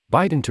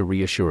Biden to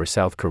reassure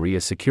South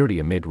Korea's security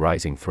amid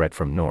rising threat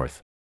from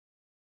North.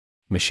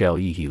 Michelle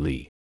E.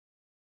 Lee.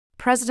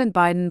 President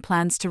Biden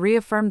plans to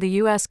reaffirm the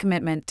U.S.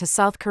 commitment to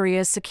South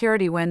Korea's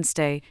security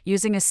Wednesday,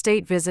 using a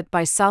state visit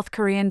by South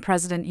Korean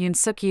President Yoon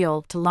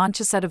Suk-yeol to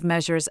launch a set of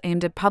measures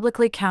aimed at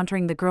publicly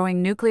countering the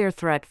growing nuclear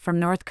threat from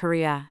North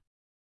Korea.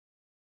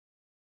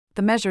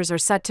 The measures are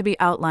set to be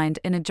outlined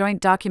in a joint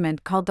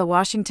document called the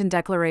Washington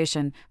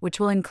Declaration, which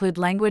will include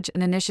language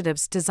and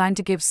initiatives designed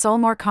to give Seoul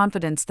more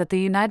confidence that the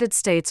United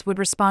States would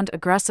respond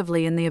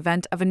aggressively in the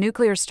event of a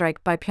nuclear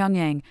strike by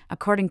Pyongyang,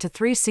 according to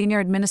 3 senior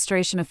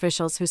administration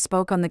officials who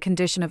spoke on the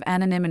condition of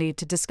anonymity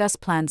to discuss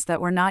plans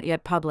that were not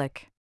yet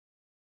public.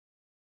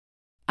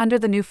 Under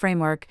the new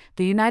framework,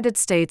 the United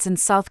States and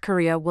South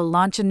Korea will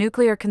launch a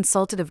nuclear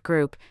consultative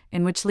group,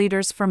 in which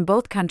leaders from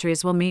both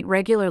countries will meet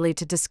regularly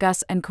to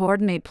discuss and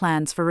coordinate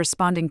plans for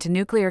responding to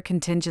nuclear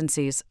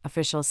contingencies,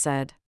 officials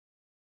said.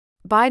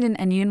 Biden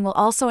and Yoon will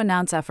also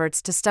announce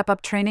efforts to step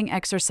up training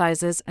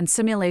exercises and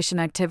simulation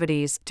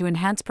activities to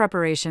enhance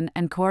preparation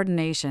and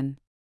coordination.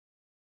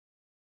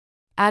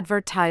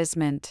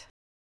 Advertisement.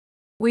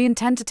 We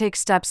intend to take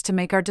steps to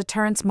make our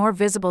deterrence more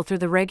visible through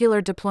the regular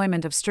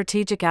deployment of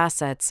strategic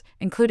assets,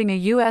 including a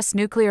U.S.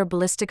 nuclear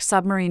ballistic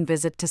submarine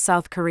visit to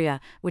South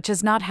Korea, which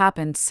has not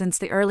happened since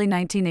the early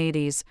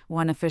 1980s,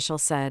 one official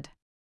said.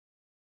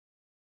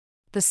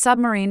 The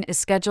submarine is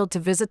scheduled to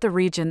visit the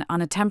region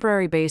on a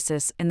temporary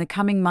basis in the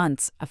coming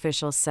months,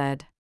 officials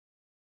said.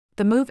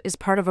 The move is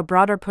part of a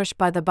broader push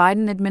by the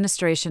Biden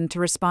administration to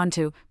respond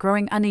to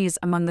growing unease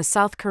among the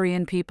South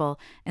Korean people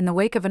in the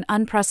wake of an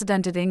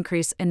unprecedented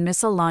increase in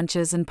missile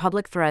launches and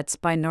public threats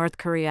by North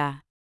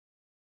Korea.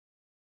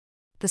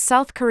 The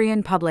South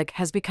Korean public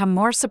has become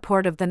more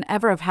supportive than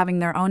ever of having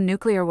their own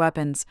nuclear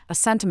weapons, a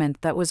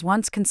sentiment that was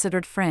once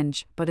considered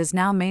fringe but is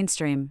now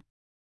mainstream.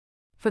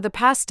 For the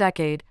past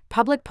decade,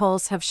 public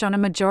polls have shown a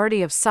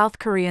majority of South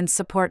Koreans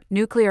support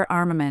nuclear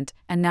armament,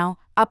 and now,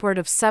 upward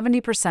of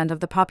 70% of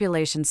the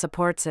population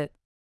supports it.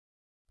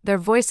 Their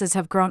voices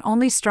have grown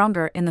only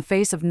stronger in the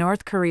face of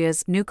North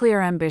Korea's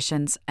nuclear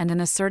ambitions and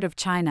an assertive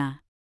China.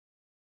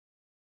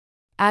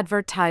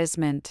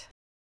 Advertisement.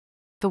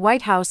 The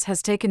White House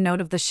has taken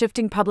note of the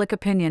shifting public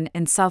opinion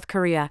in South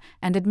Korea,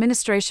 and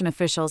administration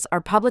officials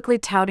are publicly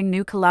touting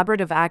new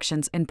collaborative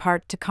actions in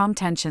part to calm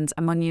tensions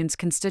among Yoon's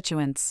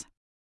constituents.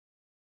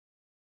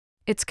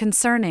 It's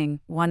concerning,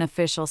 one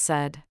official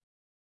said.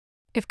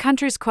 If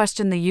countries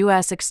question the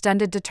U.S.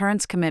 extended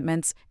deterrence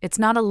commitments, it's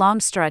not a long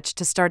stretch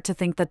to start to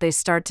think that they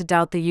start to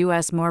doubt the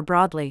U.S. more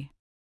broadly.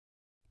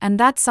 And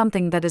that's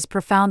something that is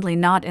profoundly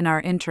not in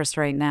our interest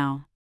right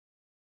now.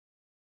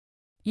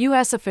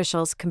 U.S.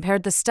 officials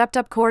compared the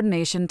stepped-up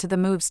coordination to the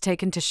moves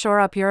taken to shore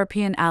up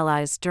European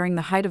allies during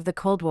the height of the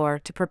Cold War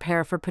to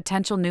prepare for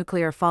potential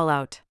nuclear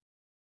fallout.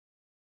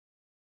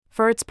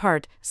 For its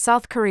part,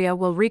 South Korea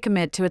will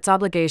recommit to its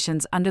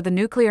obligations under the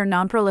Nuclear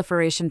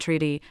Non-Proliferation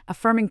Treaty,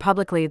 affirming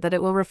publicly that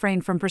it will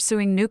refrain from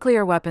pursuing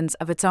nuclear weapons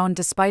of its own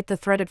despite the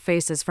threat it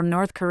faces from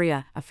North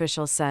Korea,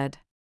 officials said.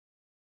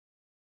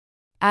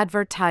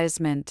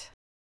 Advertisement.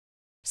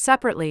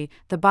 Separately,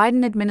 the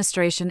Biden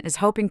administration is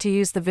hoping to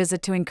use the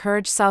visit to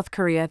encourage South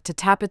Korea to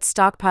tap its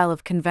stockpile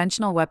of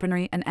conventional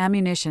weaponry and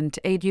ammunition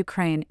to aid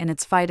Ukraine in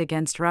its fight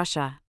against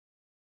Russia.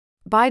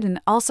 Biden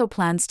also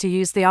plans to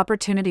use the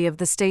opportunity of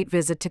the state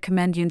visit to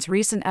commend Yoon's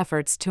recent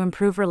efforts to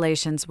improve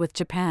relations with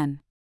Japan.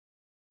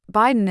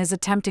 Biden is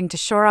attempting to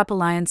shore up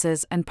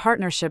alliances and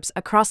partnerships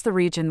across the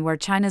region where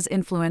China's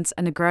influence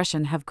and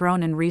aggression have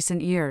grown in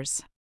recent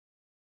years.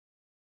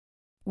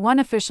 One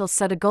official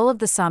said a goal of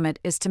the summit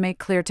is to make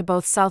clear to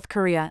both South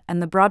Korea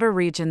and the broader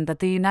region that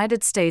the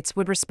United States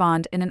would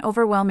respond in an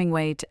overwhelming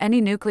way to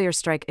any nuclear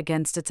strike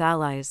against its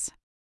allies.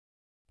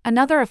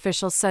 Another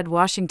official said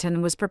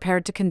Washington was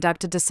prepared to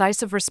conduct a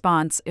decisive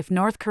response if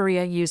North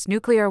Korea used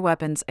nuclear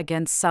weapons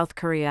against South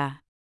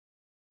Korea.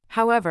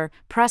 However,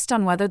 pressed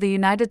on whether the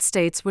United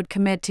States would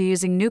commit to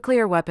using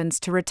nuclear weapons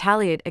to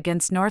retaliate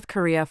against North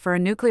Korea for a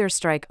nuclear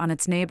strike on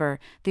its neighbor,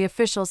 the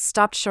officials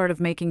stopped short of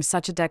making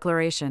such a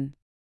declaration.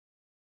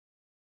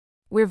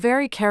 We're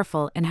very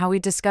careful in how we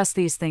discuss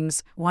these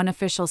things, one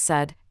official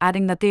said,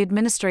 adding that the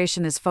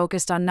administration is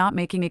focused on not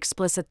making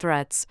explicit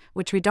threats,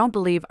 which we don't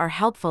believe are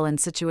helpful in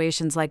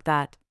situations like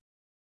that.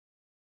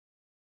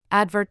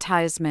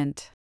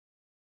 Advertisement.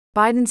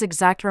 Biden's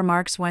exact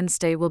remarks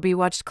Wednesday will be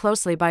watched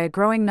closely by a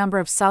growing number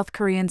of South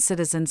Korean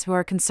citizens who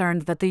are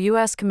concerned that the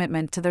U.S.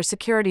 commitment to their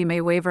security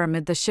may waver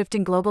amid the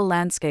shifting global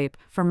landscape,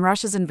 from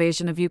Russia's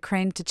invasion of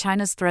Ukraine to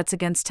China's threats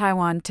against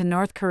Taiwan to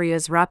North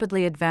Korea's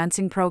rapidly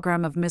advancing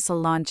program of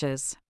missile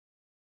launches.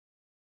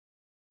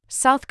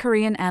 South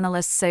Korean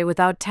analysts say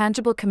without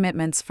tangible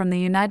commitments from the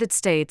United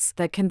States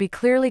that can be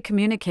clearly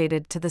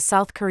communicated to the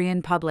South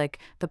Korean public,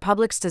 the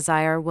public's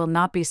desire will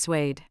not be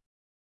swayed.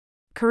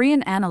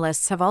 Korean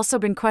analysts have also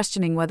been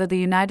questioning whether the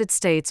United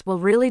States will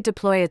really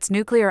deploy its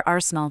nuclear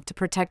arsenal to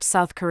protect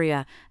South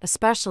Korea,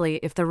 especially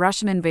if the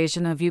Russian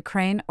invasion of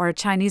Ukraine or a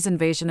Chinese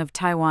invasion of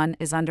Taiwan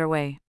is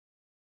underway.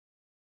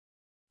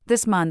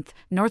 This month,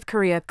 North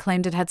Korea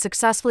claimed it had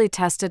successfully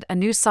tested a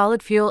new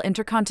solid-fuel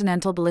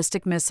intercontinental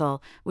ballistic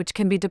missile, which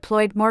can be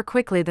deployed more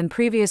quickly than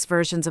previous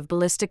versions of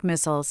ballistic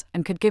missiles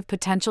and could give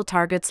potential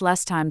targets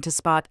less time to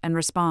spot and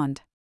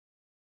respond.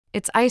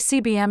 Its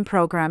ICBM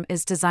program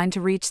is designed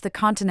to reach the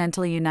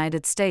continental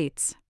United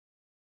States.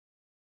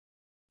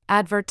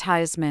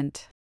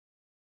 Advertisement.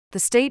 The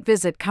state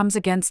visit comes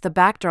against the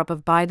backdrop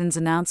of Biden's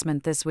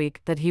announcement this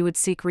week that he would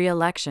seek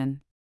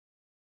re-election.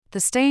 The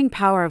staying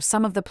power of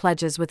some of the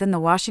pledges within the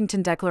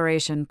Washington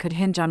Declaration could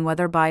hinge on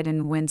whether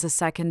Biden wins a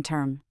second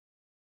term.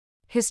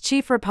 His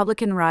chief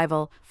Republican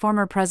rival,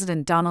 former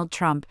President Donald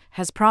Trump,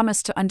 has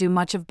promised to undo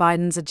much of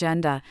Biden's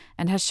agenda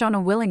and has shown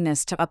a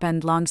willingness to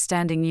upend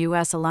long-standing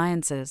U.S.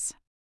 alliances.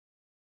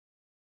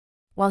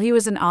 While he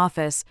was in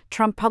office,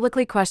 Trump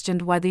publicly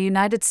questioned why the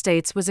United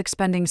States was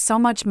expending so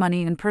much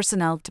money and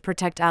personnel to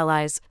protect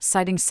allies,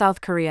 citing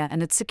South Korea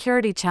and its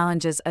security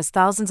challenges as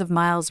thousands of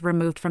miles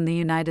removed from the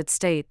United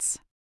States.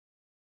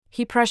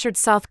 He pressured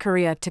South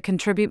Korea to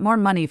contribute more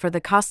money for the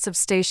costs of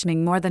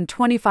stationing more than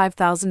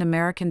 25,000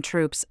 American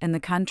troops in the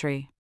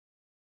country.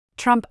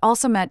 Trump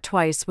also met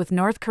twice with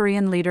North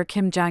Korean leader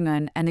Kim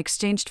Jong-un and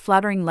exchanged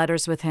flattering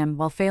letters with him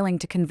while failing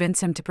to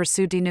convince him to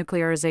pursue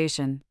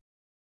denuclearization.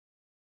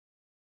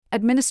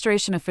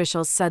 Administration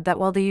officials said that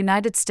while the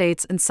United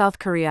States and South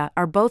Korea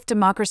are both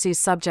democracies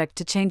subject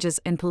to changes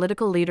in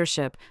political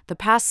leadership, the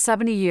past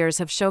 70 years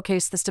have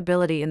showcased the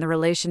stability in the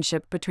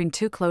relationship between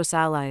two close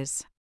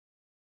allies.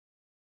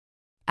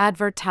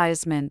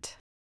 Advertisement.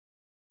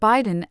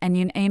 Biden and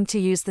Yoon aim to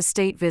use the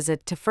state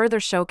visit to further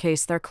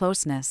showcase their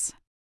closeness.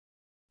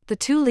 The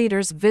two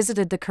leaders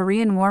visited the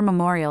Korean War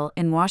Memorial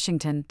in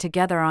Washington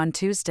together on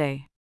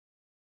Tuesday.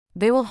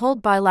 They will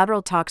hold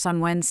bilateral talks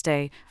on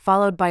Wednesday,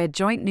 followed by a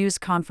joint news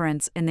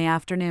conference in the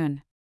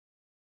afternoon.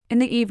 In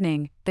the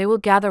evening, they will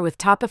gather with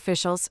top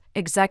officials,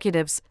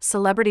 executives,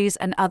 celebrities,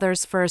 and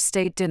others for a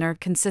state dinner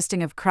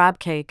consisting of crab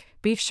cake,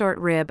 beef short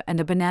rib,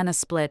 and a banana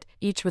split,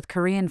 each with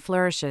Korean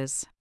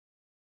flourishes.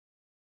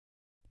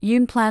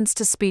 Yoon plans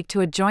to speak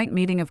to a joint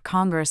meeting of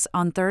Congress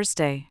on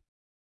Thursday.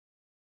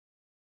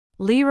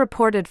 Lee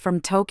reported from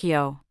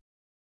Tokyo.